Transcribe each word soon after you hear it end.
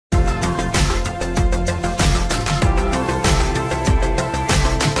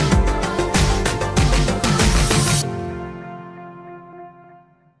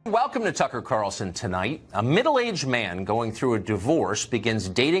Welcome to Tucker Carlson tonight. A middle-aged man going through a divorce begins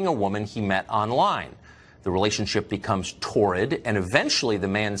dating a woman he met online. The relationship becomes torrid, and eventually the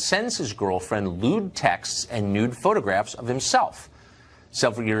man sends his girlfriend lewd texts and nude photographs of himself.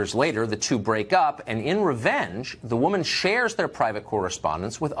 Several years later, the two break up, and in revenge, the woman shares their private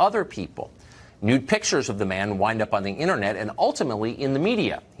correspondence with other people. Nude pictures of the man wind up on the internet and ultimately in the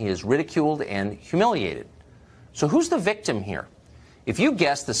media. He is ridiculed and humiliated. So who's the victim here? If you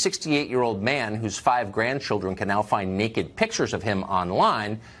guess the 68-year-old man whose 5 grandchildren can now find naked pictures of him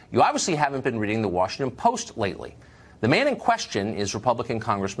online, you obviously haven't been reading the Washington Post lately. The man in question is Republican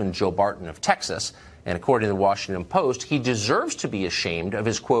Congressman Joe Barton of Texas, and according to the Washington Post, he deserves to be ashamed of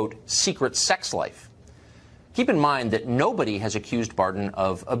his, quote, secret sex life. Keep in mind that nobody has accused Barton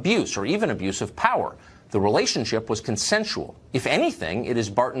of abuse or even abuse of power. The relationship was consensual. If anything, it is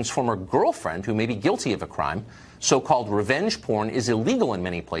Barton's former girlfriend who may be guilty of a crime. So-called revenge porn is illegal in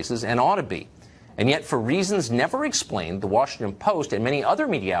many places and ought to be. And yet, for reasons never explained, the Washington Post and many other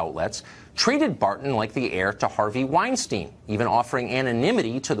media outlets treated Barton like the heir to Harvey Weinstein, even offering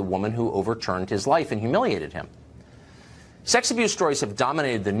anonymity to the woman who overturned his life and humiliated him. Sex abuse stories have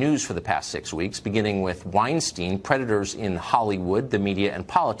dominated the news for the past 6 weeks, beginning with Weinstein. Predators in Hollywood, the media, and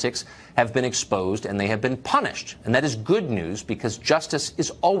politics have been exposed, and they have been punished. And that is good news, because justice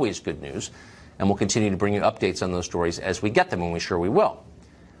is always good news. And we'll continue to bring you updates on those stories as we get them, and we're sure we will.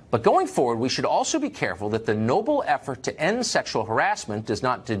 But going forward, we should also be careful that the noble effort to end sexual harassment does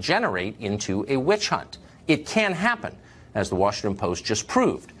not degenerate into a witch hunt. It can happen, as the Washington Post just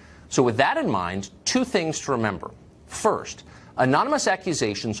proved. So with that in mind, 2 things to remember. First, anonymous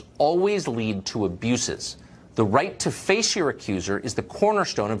accusations always lead to abuses. The right to face your accuser is the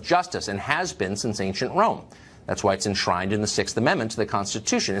cornerstone of justice and has been since ancient Rome. That's why it's enshrined in the 6th Amendment to the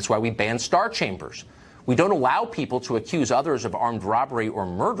Constitution. It's why we ban star chambers. We don't allow people to accuse others of armed robbery or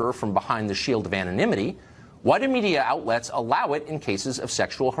murder from behind the shield of anonymity. Why do media outlets allow it in cases of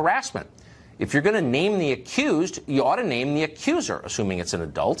sexual harassment? If you're going to name the accused, you ought to name the accuser, assuming it's an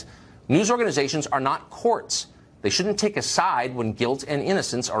adult. News organizations are not courts. They shouldn't take a side when guilt and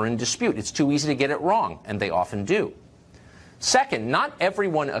innocence are in dispute. It's too easy to get it wrong, and they often do. Second, not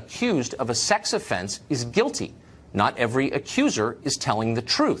everyone accused of a sex offense is guilty. Not every accuser is telling the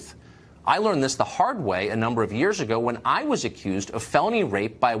truth. I learned this the hard way a number of years ago when I was accused of felony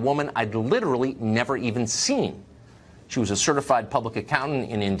rape by a woman I'd literally never even seen. She was a certified public accountant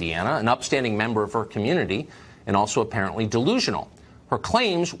in Indiana, an upstanding member of her community, and also apparently delusional. Her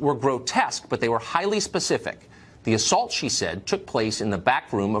claims were grotesque, but they were highly specific. The assault, she said, took place in the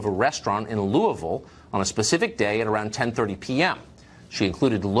back room of a restaurant in Louisville on a specific day at around 10:30 p.m. She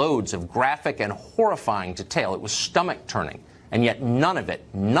included loads of graphic and horrifying detail. It was stomach-turning, and yet none of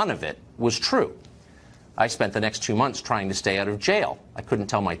it was true. I spent the next 2 months trying to stay out of jail. I couldn't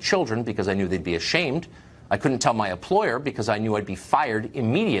tell my children because I knew they'd be ashamed. I couldn't tell my employer because I knew I'd be fired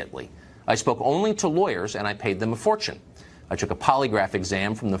immediately. I spoke only to lawyers, and I paid them a fortune. I took a polygraph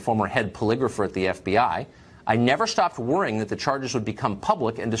exam from the former head polygrapher at the FBI. I never stopped worrying that the charges would become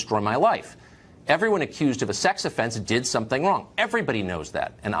public and destroy my life. Everyone accused of a sex offense did something wrong. Everybody knows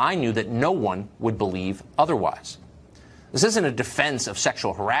that, and I knew that no one would believe otherwise. This isn't a defense of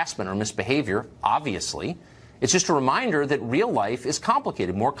sexual harassment or misbehavior, obviously. It's just a reminder that real life is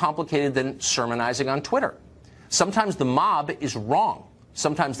complicated, more complicated than sermonizing on Twitter. Sometimes the mob is wrong.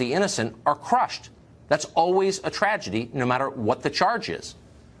 Sometimes the innocent are crushed. That's always a tragedy, no matter what the charge is.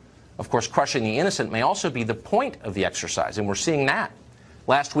 Of course, crushing the innocent may also be the point of the exercise, and we're seeing that.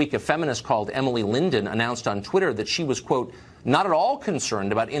 Last week, a feminist called Emily Linden announced on Twitter that she was, quote, not at all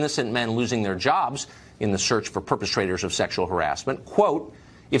concerned about innocent men losing their jobs in the search for perpetrators of sexual harassment. Quote,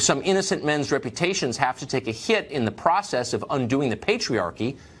 if some innocent men's reputations have to take a hit in the process of undoing the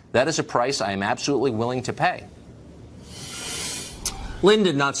patriarchy, that is a price I am absolutely willing to pay.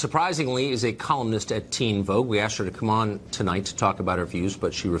 Linden, not surprisingly, is a columnist at Teen Vogue. We asked her to come on tonight to talk about her views,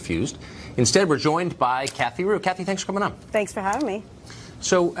 but she refused. Instead, we're joined by Kathy Rue. Kathy, thanks for coming on. Thanks for having me.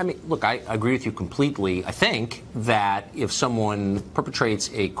 So, I mean, look, I agree with you completely. I think that if someone perpetrates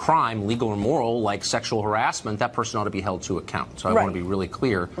a crime, legal or moral, like sexual harassment, that person ought to be held to account. So I want to be really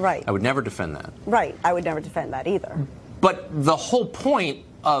clear. Right. I would never defend that. Right. I would never defend that either. But the whole point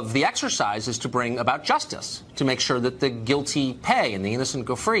of the exercise is to bring about justice, to make sure that the guilty pay and the innocent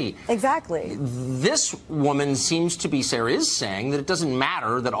go free. Exactly. This woman seems to be, Sarah is saying, that it doesn't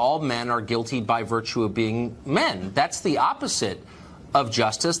matter that all men are guilty by virtue of being men. That's the opposite of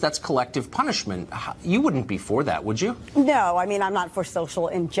justice. That's collective punishment. You wouldn't be for that, would you? No, I mean, I'm not for social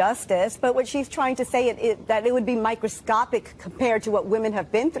injustice, but what she's trying to say that it would be microscopic compared to what women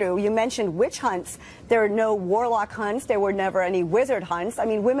have been through. You mentioned witch hunts. There are no warlock hunts. There were never any wizard hunts. I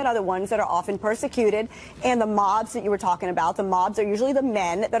mean, women are the ones that are often persecuted, and the mobs that you were talking about, the mobs are usually the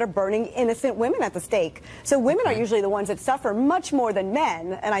men that are burning innocent women at the stake. So women are usually the ones that suffer much more than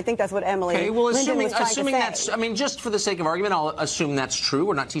men, and I think that's what Emily Linden was trying to say. That's, I mean, just for the sake of argument, I'll assume that's true.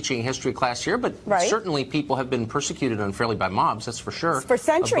 We're not teaching a history class here, but certainly people have been persecuted unfairly by mobs, that's for sure. For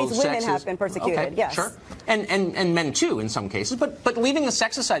centuries, women have been persecuted, yes. Sure. And men, too, in some cases. But leaving the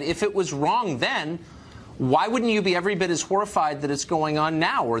sex aside, if it was wrong then, why wouldn't you be every bit as horrified that it's going on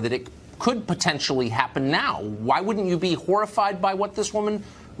now, or that it could potentially happen now? Why wouldn't you be horrified by what this woman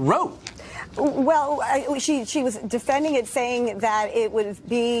wrote? Well, she was defending it, saying that it would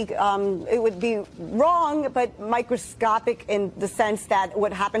be wrong, but microscopic in the sense that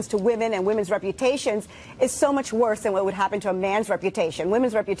what happens to women and women's reputations is so much worse than what would happen to a man's reputation.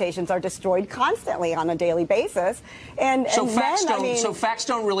 Women's reputations are destroyed constantly on a daily basis, so facts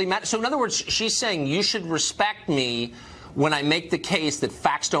don't really matter. So in other words, she's saying you should respect me when I make the case that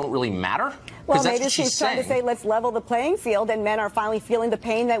facts don't really matter? Well, maybe she's trying to say let's level the playing field, and men are finally feeling the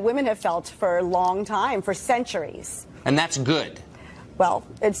pain that women have felt for a long time, for centuries. And that's good. Well,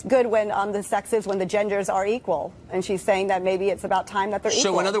 it's good when when the genders are equal, and she's saying that maybe it's about time that they're equal.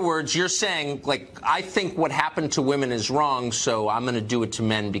 So in other words, you're saying, like, I think what happened to women is wrong, so I'm going to do it to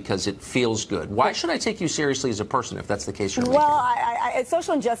men because it feels good. Why should I take you seriously as a person if that's the case you're making? Well,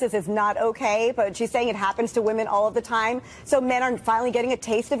 social injustice is not okay, but she's saying it happens to women all of the time. So men are finally getting a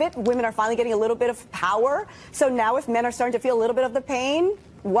taste of it. Women are finally getting a little bit of power. So now if men are starting to feel a little bit of the pain,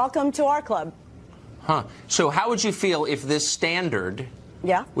 welcome to our club. Huh. So how would you feel if this standard,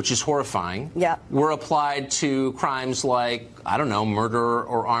 which is horrifying, were applied to crimes like, I don't know, murder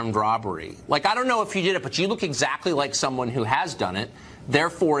or armed robbery? Like, I don't know if you did it, but you look exactly like someone who has done it.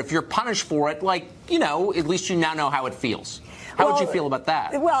 Therefore, if you're punished for it, like, you know, at least you now know how it feels. How would you feel about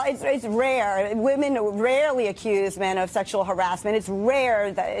that? Well, it's rare. Women rarely accuse men of sexual harassment. It's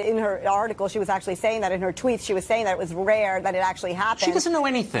rare that in her article she was actually saying that. In her tweets she was saying that it was rare that it actually happened. She doesn't know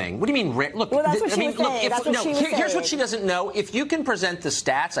anything. What do you mean rare? Look, well, that's what she was saying. Here's what she doesn't know. If you can present the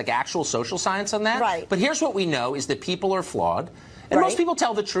stats, like actual social science on that, right. But here's what we know is that people are flawed. And most people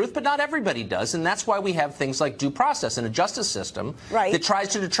tell the truth, but not everybody does. And that's why we have things like due process and a justice system that tries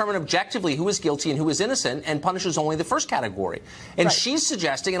to determine objectively who is guilty and who is innocent and punishes only the first category. And she's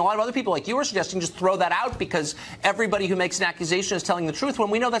suggesting, and a lot of other people like you are suggesting, just throw that out because everybody who makes an accusation is telling the truth when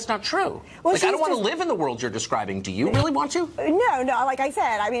we know that's not true. Well, like, I don't want to live in the world you're describing. Do you really want to? No, like I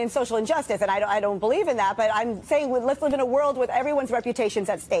said, I mean, social injustice, and I don't believe in that, but I'm saying let's live in a world with everyone's reputations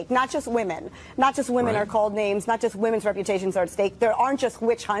at stake, not just women. Not just women are called names, not just women's reputations are at stake. There aren't just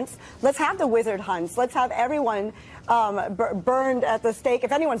witch hunts. Let's have the wizard hunts. Let's have everyone burned at the stake,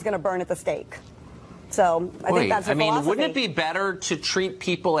 if anyone's going to burn at the stake. So I think that's the philosophy. Wouldn't it be better to treat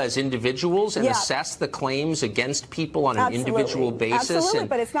people as individuals and assess the claims against people on an individual basis? Absolutely,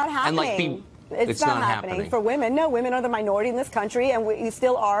 but it's not happening. It's not happening for women. No, women are the minority in this country, and we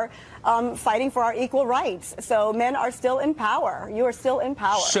still are fighting for our equal rights. So men are still in power. You are still in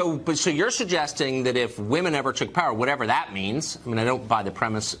power. So you're suggesting that if women ever took power, whatever that means, I mean, I don't buy the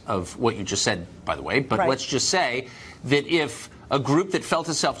premise of what you just said, by the way, but let's just say that if a group that felt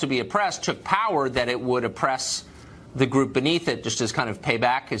itself to be oppressed took power, that it would oppress the group beneath it just as kind of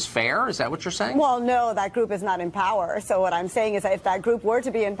payback is fair? Is that what you're saying? Well, no, that group is not in power. So what I'm saying is that if that group were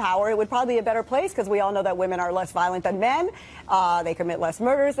to be in power, it would probably be a better place because we all know that women are less violent than men. They commit less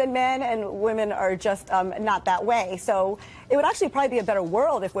murders than men, and women are just not that way. So it would actually probably be a better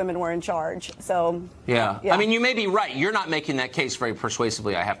world if women were in charge. So yeah. I mean, you may be right. You're not making that case very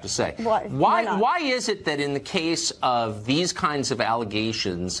persuasively, I have to say. Why is it that in the case of these kinds of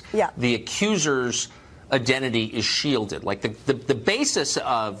allegations, the accusers' identity is shielded? Like the basis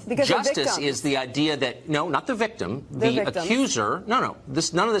of justice is the idea that, no, not the victim, the accuser, none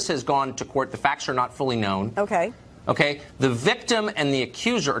of this has gone to court. The facts are not fully known. Okay, the victim and the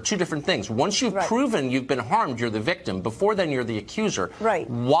accuser are two different things. Once you've proven you've been harmed, you're the victim. Before then, you're the accuser.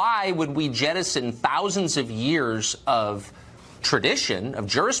 Why would we jettison thousands of years of tradition, of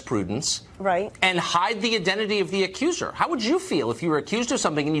jurisprudence, and hide the identity of the accuser? How would you feel if you were accused of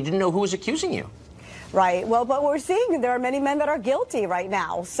something and you didn't know who was accusing you? Right. Well, but we're seeing there are many men that are guilty right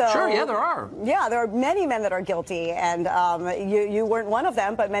now. So Sure, yeah, there are. Yeah, there are many men that are guilty, and you weren't one of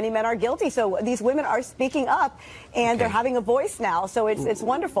them, but many men are guilty. So these women are speaking up, and they're having a voice now. So it's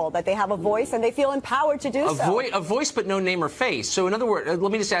wonderful that they have a voice and they feel empowered to do so. A voice, but no name or face. So in other words,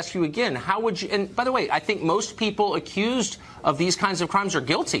 let me just ask you again: how would you? And by the way, I think most people accused of these kinds of crimes are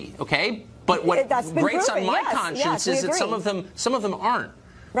guilty. Okay, but what grates on my conscience is that some of them aren't.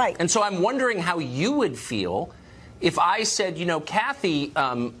 Right. And so I'm wondering how you would feel if I said, you know, Kathy,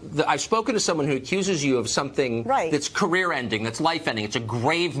 I've spoken to someone who accuses you of something that's career-ending, that's life-ending. It's a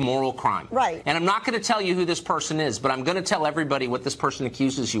grave moral crime. Right. And I'm not going to tell you who this person is, but I'm going to tell everybody what this person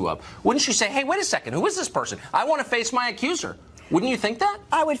accuses you of. Wouldn't you say, hey, wait a second, who is this person? I want to face my accuser. Wouldn't you think that?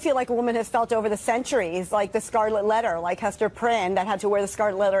 I would feel like a woman has felt over the centuries, like the Scarlet Letter, like Hester Prynne that had to wear the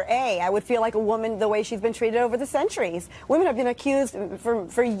Scarlet Letter A. I would feel like a woman the way she's been treated over the centuries. Women have been accused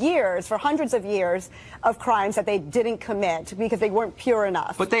for years, for hundreds of years, of crimes that they didn't commit because they weren't pure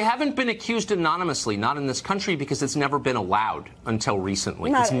enough. But they haven't been accused anonymously, not in this country, because it's never been allowed until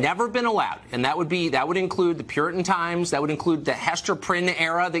recently. It's never been allowed. And that would include the Puritan times, that would include the Hester Prynne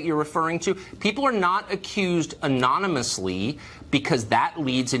era that you're referring to. People are not accused anonymously because that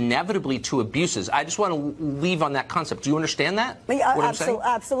leads inevitably to abuses. I just want to leave on that concept. Do you understand that?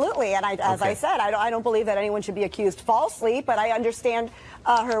 Absolutely. And as I said, I don't believe that anyone should be accused falsely, but I understand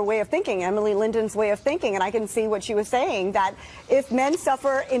her way of thinking, Emily Linden's way of thinking, and I can see what she was saying, that if men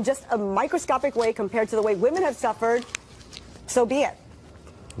suffer in just a microscopic way compared to the way women have suffered, so be it.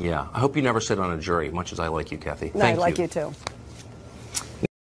 Yeah. I hope you never sit on a jury, much as I like you, Kathy. No, I like you too.